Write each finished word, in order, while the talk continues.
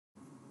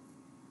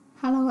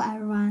Hello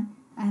everyone,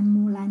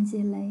 I'm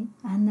Lanjie Lei,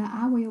 and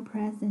I will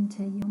present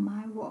you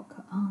my work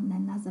on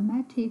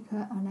Nonenzymatic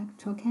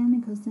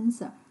electrochemical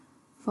sensor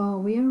for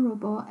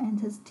wearable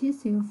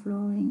interstitial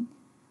flowing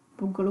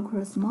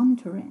glucose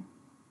monitoring.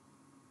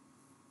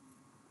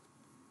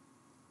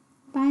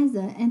 By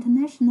the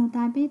International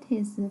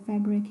Diabetes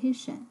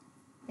Fabrication,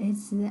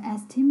 it's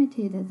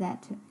estimated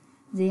that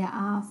there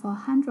are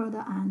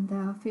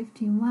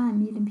 451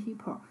 million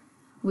people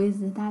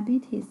with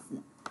diabetes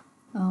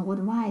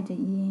worldwide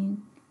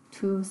in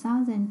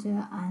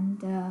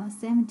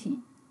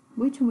 2017,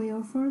 which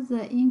will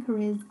further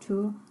increase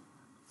to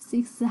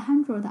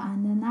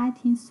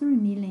 693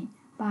 million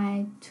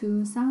by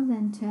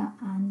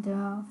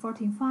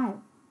 2045.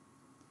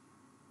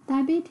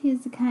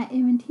 Diabetes can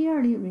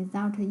eventually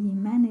result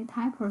in many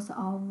types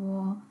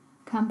of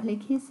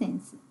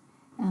complications,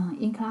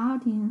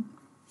 including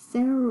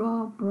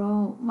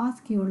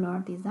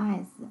cerebrovascular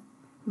disease,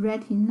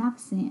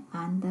 retinopathy,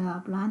 and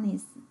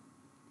blindness,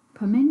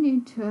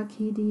 permanent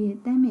kidney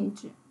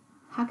damage,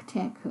 heart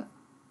attack,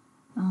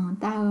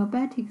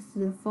 diabetics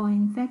for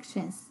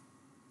infections,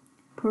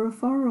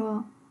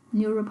 peripheral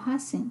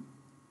neuropathy.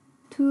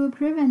 To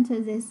prevent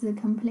these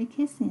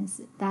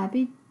complications,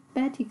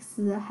 diabetics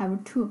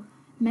have to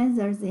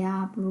measure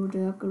their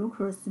blood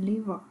glucose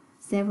level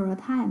several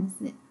times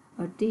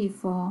a day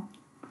for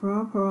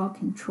proper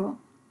control.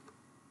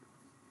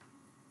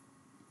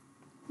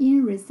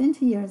 In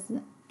recent years,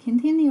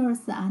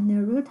 continuous and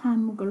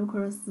real-time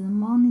glucose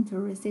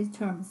monitoring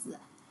systems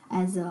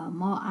as a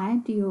more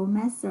ideal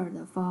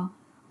method for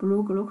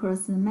blood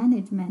glucose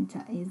management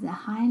is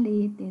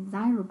highly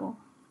desirable.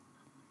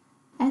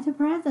 At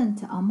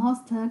present,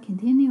 almost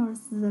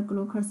continuous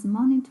glucose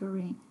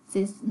monitoring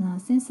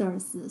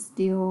sensors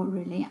still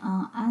rely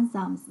on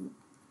enzymes,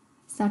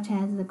 such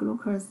as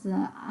glucose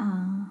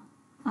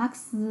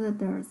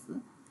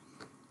oxidase,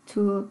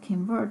 to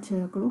convert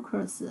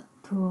glucose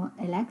to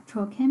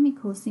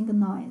electrochemical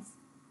signals,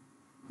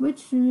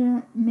 which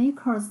may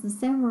cause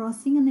several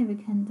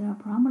significant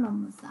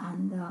problems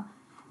and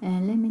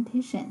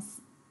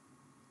limitations.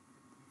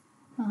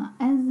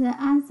 As the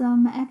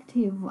enzyme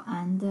active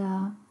and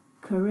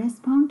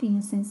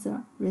corresponding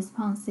sensor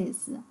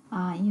responses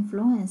are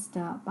influenced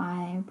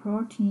by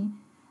protein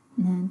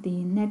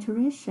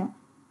denaturation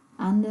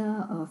and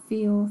a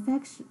few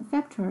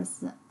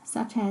factors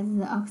such as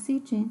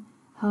oxygen,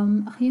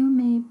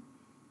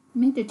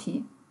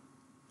 humidity,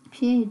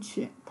 pH,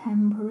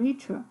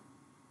 temperature,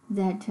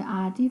 that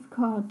are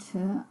difficult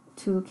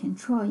to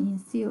control in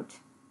situ.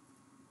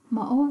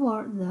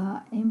 Moreover,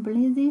 the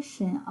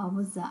immobilization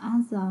of the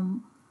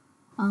enzyme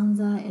on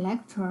the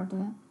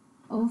electrode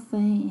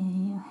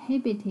often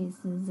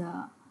inhibits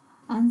the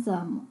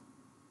enzyme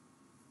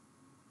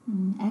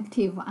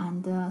active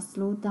and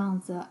slows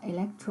down the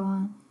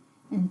electron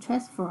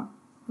transfer,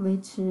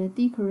 which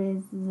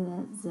decreases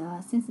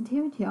the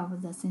sensitivity of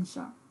the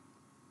sensor.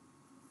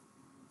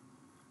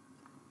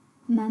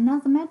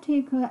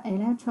 Nonenzymatic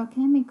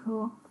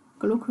electrochemical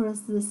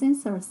glucose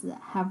sensors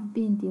have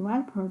been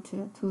developed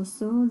to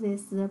solve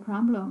these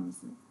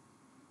problems,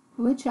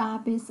 which are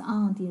based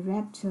on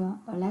direct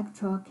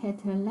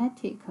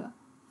electrocatalytic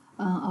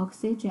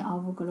oxidation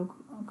of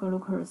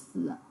glucose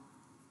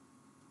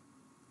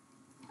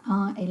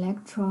on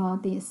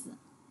electrodes,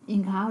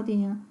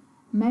 including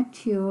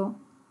metal,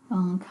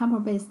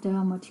 carbon-based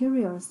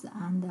materials,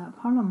 and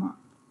polymer.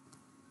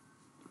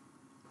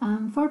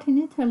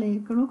 Unfortunately,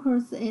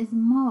 glucose is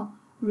more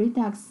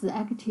redox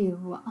active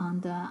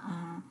under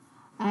an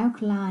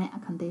alkaline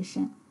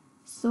condition,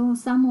 so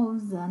some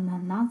of the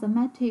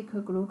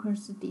nonenzymatic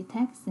glucose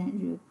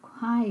detection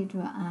required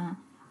an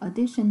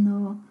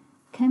additional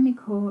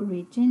chemical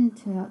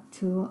reagent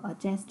to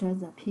adjust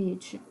the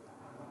pH,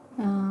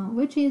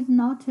 which is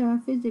not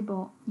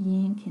feasible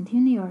in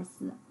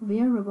continuous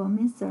wearable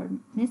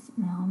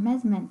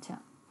measurement.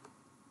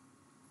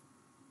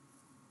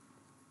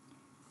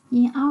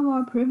 In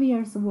our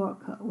previous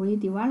work, we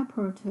developed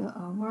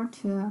a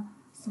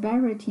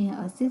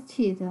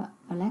water-spiriting-assisted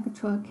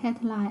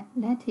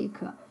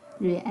electrocatalytic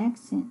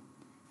reaction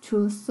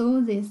to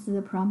solve this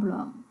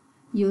problem,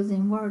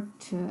 using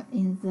water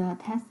in the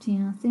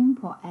testing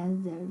sample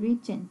as the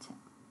reagent.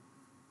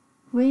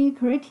 We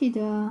created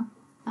an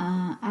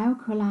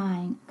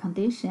alkaline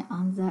condition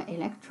on the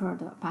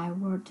electrode by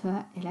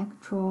water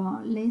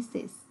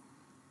electrolysis,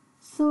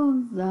 so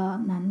the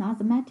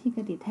nonenzymatic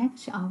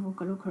detection of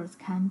glucose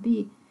can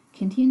be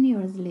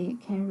continuously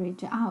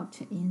carried out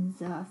in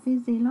the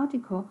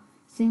physiological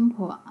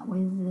sample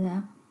with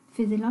the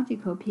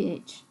physiological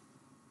pH.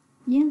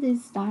 In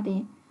this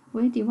study,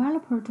 we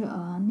developed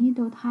a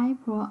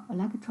needle-type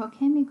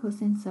electrochemical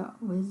sensor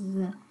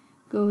with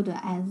gold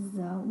as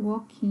the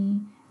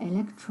working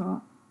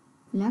electrode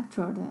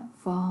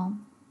for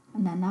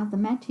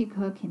nonenzymatic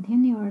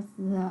continuous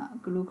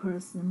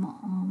glucose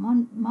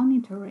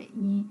monitoring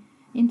in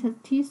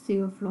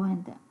interstitial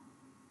fluid.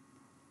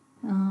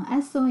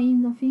 As shown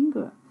in the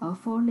figure, a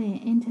fully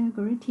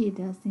integrated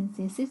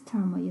sensing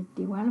system is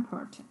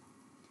developed,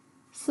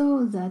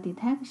 so the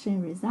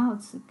detection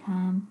results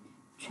can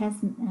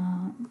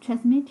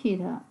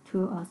transmitted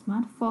to a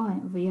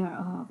smartphone via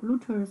a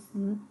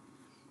Bluetooth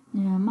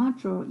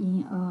module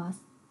in a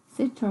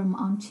system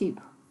on chip.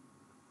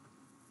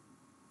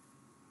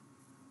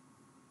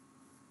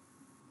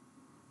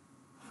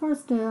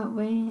 First,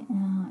 we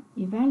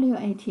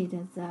evaluated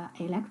the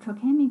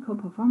electrochemical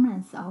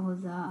performance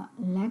of the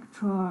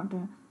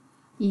electrode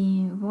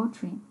in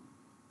watering.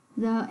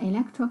 The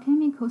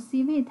electrochemical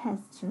CV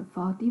tests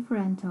for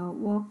different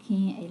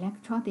working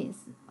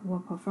electrodes were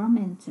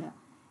performed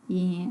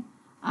in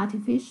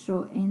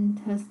artificial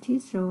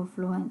interstitial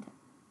fluid.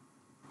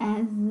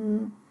 As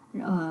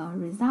a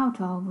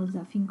result of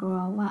the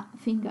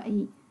figure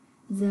E,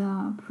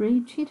 the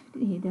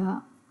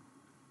pre-treated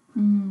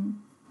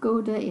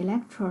gold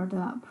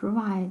electrode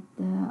provides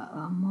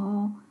a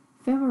more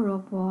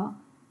favorable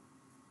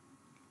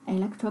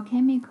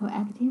electrochemical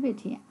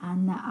activity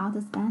and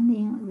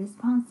outstanding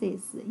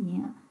responses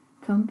in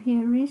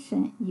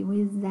comparison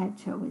with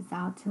that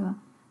without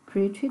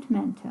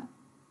pretreatment.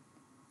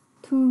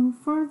 To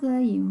further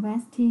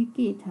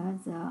investigate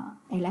the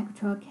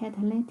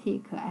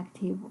electrocatalytic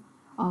activity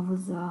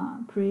of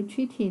the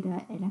pre-treated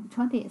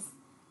electrodes,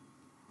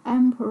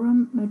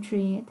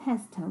 amperometry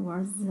test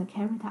was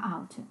carried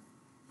out.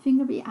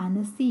 Figure B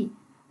and C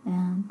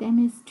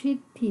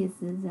demonstrated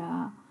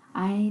the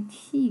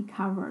IT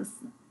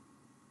covers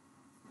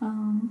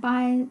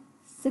by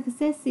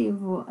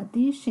successive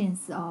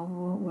additions of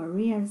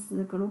various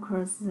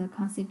glucose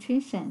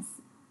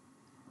concentrations.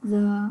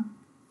 The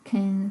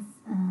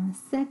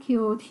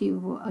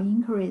consecutive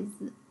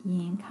increase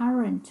in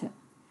current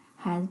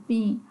has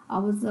been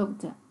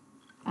observed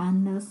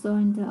and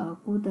showing a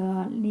good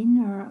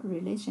linear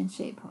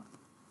relationship.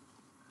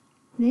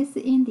 This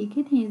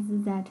indicates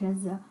that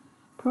the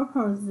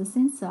proposed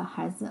sensor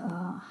has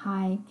a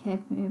high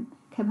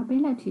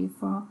capability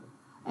for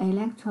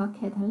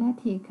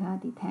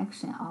electrocatalytic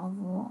detection of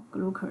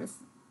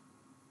glucose.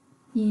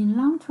 In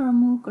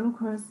long-term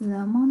glucose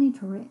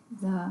monitoring,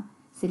 the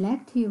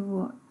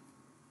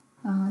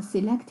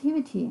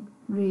selectivity,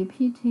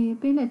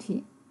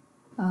 repeatability,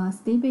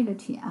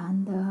 stability,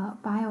 and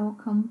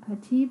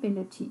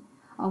biocompatibility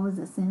of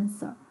the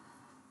sensor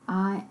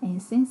are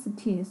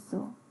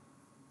essential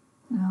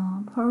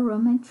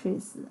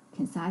parameters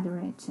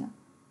considered.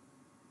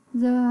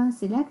 The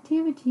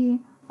selectivity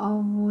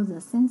of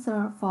the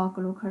sensor for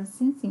glucose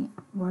sensing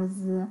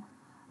was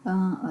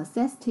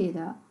assessed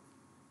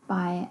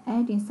by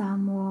adding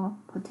some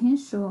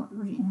potential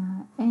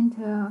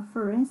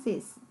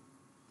interferences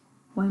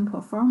when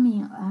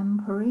performing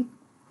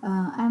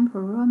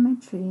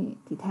amperometry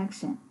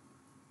detection.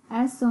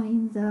 As shown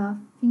in the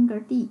figure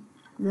D,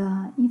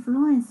 the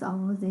influence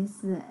of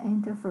this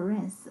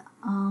interference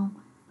on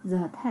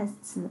the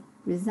test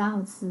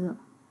results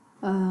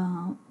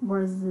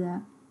was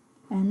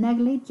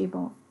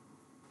negligible.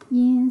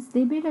 In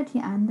stability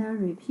and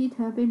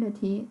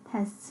repeatability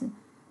tests,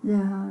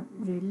 the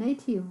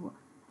relative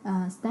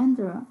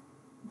standard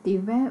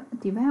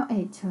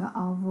deviation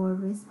of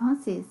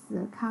responses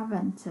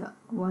current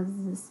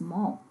was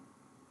small.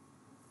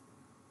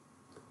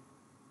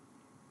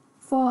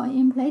 For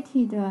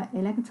implanted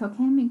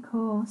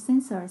electrochemical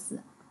sensors,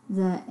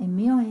 the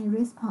immune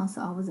response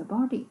of the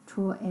body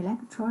to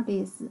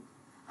electrodes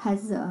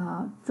has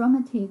a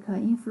dramatic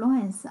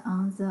influence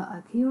on the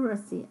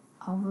accuracy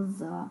of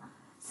the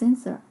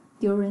sensor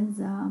during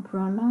the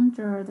prolonged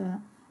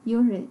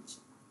usage.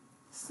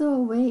 So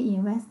we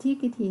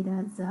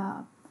investigated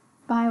the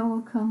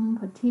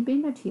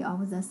biocompatibility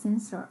of the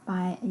sensor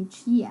by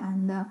HE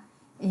and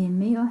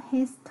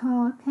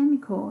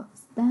immunohistochemical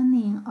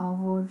staining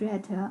of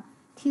rat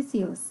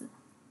tissues.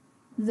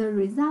 The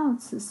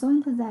results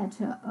showed that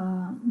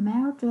a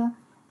mild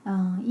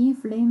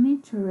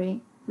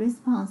inflammatory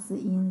response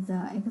in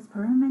the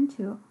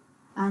experimental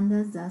and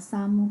the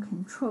some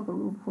control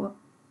group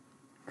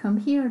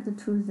compared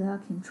to the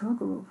control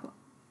group,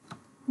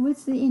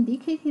 which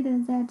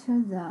indicated that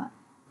the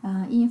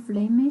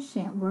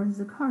inflammation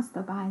was caused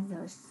by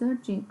the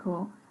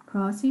surgical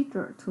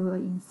procedure to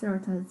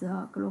insert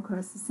the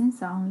glucose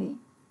sensor only.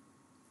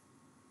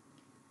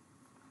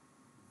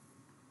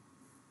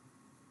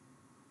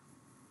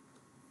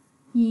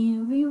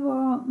 In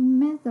vivo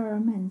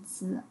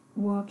measurements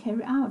were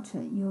carried out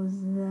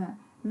using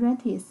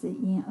rats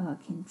in a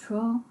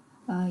control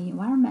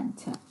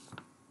environment.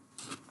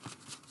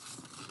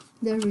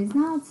 The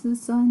results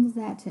showed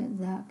that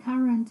the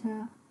current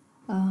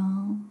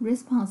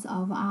response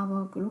of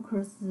our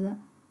glucose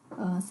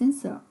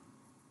sensor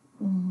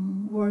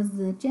was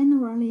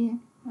generally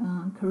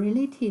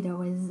correlated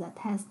with the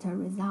test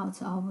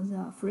results of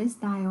the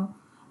freestyle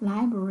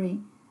library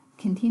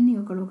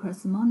continuous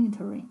glucose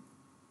monitoring.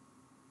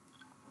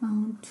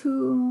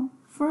 To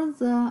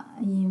further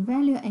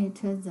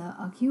evaluate the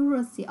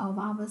accuracy of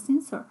our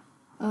sensor,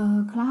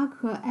 a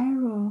Clark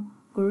error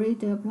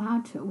grid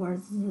plot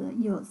was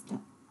used.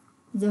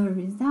 The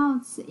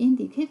results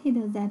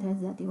indicated that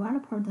the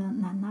developed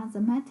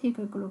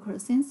Nonenzymatic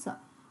glucose sensor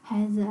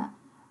has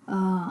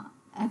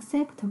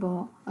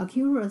acceptable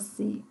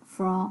accuracy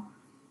for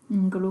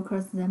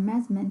glucose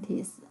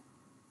measurements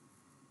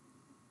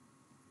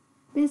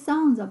Based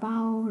on the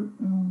above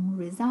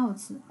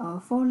results, a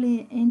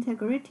fully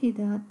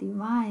integrated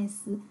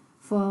device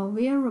for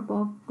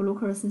wearable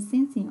glucose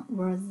sensing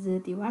was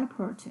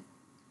developed.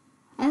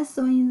 As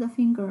shown in the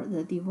figure,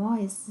 the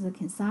device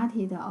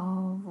consisted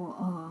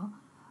of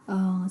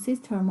a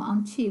system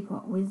on chip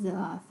with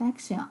a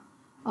function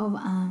of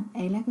an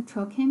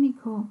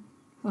electrochemical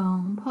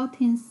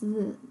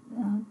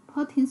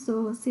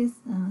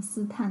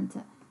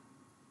potentiostat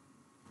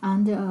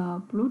and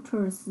a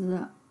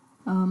Bluetooth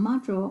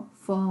module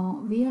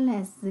for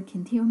wireless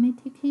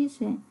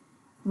communication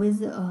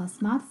with a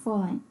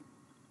smartphone,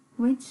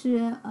 which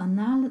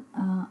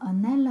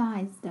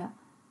analyzed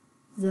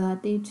the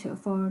data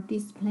for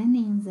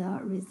displaying the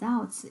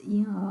results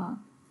in a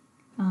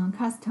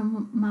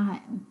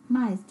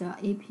customized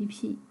app.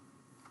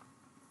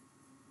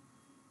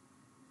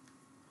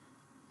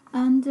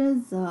 And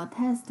the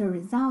test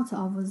results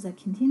of the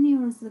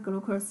continuous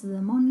glucose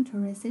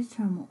monitoring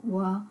system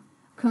were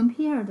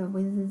compared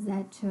with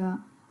that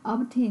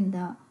obtained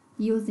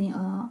using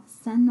a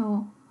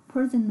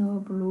personal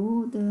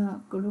blood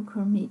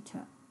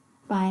glucometer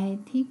by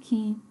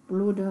taking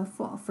blood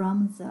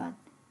from the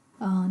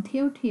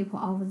tail tip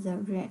of the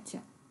rat.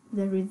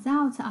 The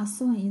results are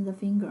shown in the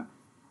figure.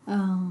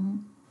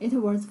 It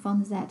was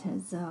found that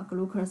the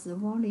glucose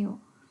volume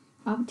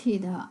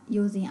obtained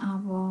using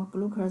our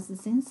glucose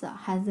sensor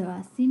has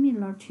a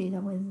similar trait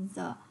with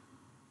the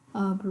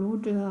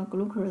blood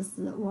glucose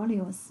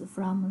volumes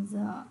from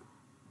the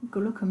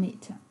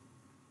glucometer.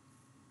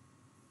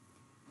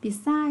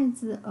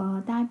 Besides,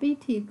 a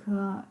diabetic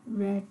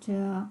rat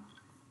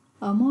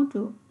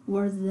model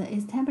was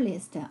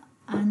established,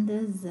 and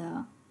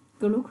the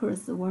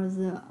glucose was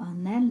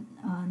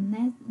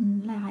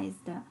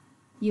analyzed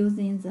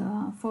using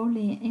the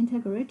fully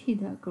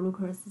integrated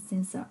glucose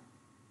sensor.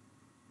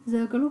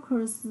 The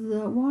glucose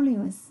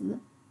volumes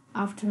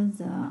after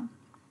the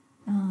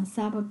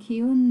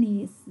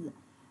subcutaneous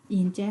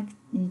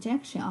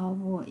injection of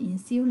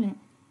insulin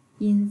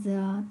in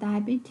the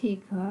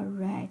diabetic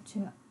rat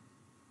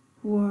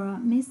were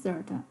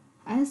measured.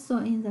 As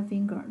shown in the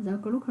figure, the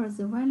glucose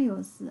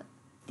values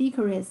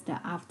decreased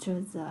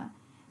after the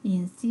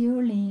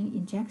insulin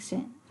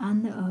injection,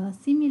 and a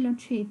similar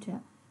trait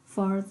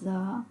for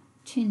the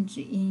change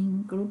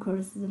in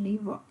glucose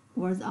level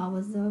was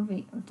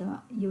observed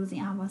using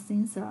our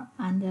sensor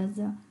and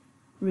the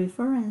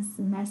reference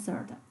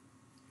method.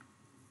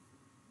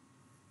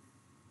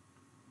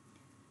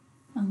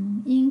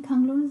 In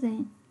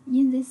conclusion,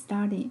 in this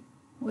study,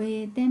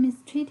 we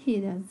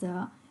demonstrated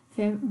the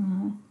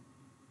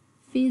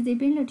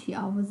feasibility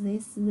of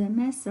this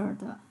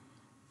method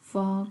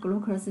for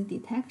glucose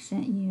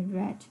detection in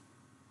rat.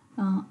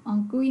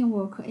 Ongoing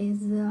work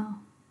is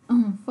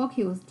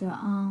focused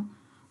on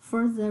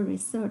further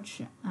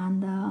research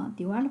and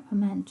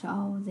development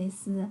of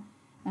this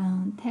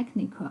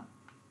technique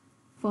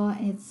for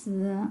its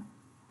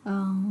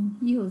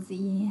use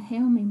in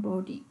human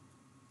body.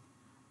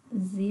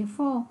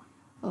 Therefore,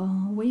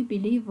 we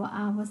believe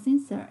our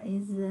sensor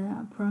is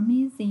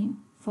promising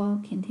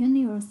for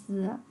continuous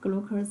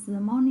glucose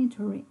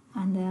monitoring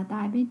and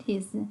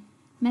diabetes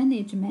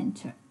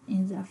management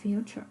in the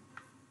future.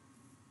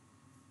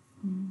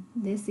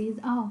 This is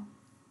all.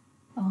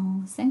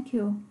 Thank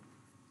you.